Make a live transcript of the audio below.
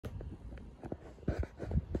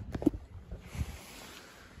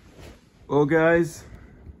Well, guys,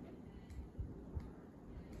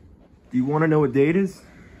 do you want to know what date it is?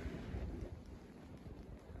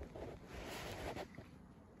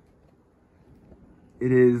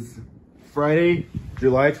 It is Friday,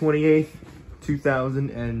 July 28th,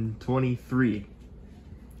 2023.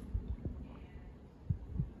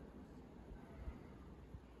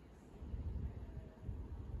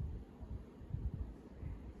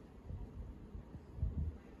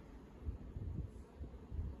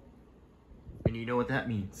 And you know what that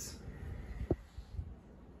means,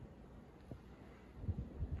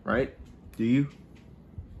 right? Do you?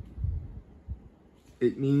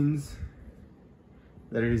 It means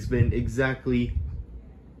that it has been exactly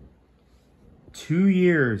 2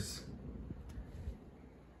 years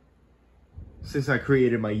since I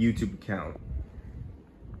created my YouTube account.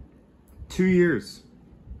 2 years.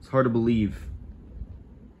 It's hard to believe.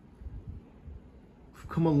 We've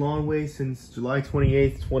come a long way since July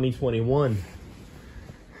 28th, 2021.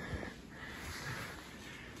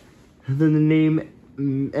 And then the name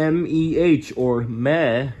MEH, or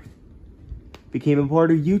Meh, became a part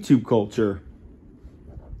of YouTube culture.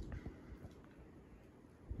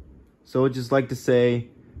 So I'd just like to say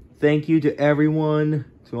thank you to everyone,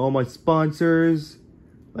 to all my sponsors.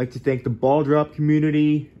 I'd like to thank the Ball Drop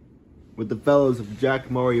community with the fellows of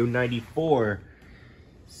Jack Mario 94,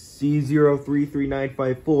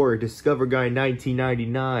 C033954, Discover Guy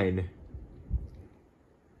 1999,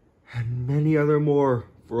 and many other more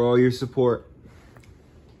for all your support.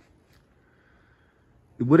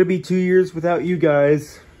 It wouldn't be 2 years without you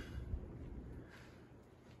guys.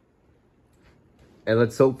 And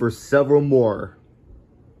let's hope for several more.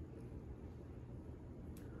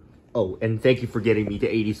 Oh, and thank you for getting me to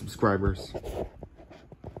 80 subscribers.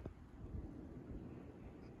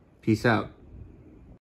 Peace out.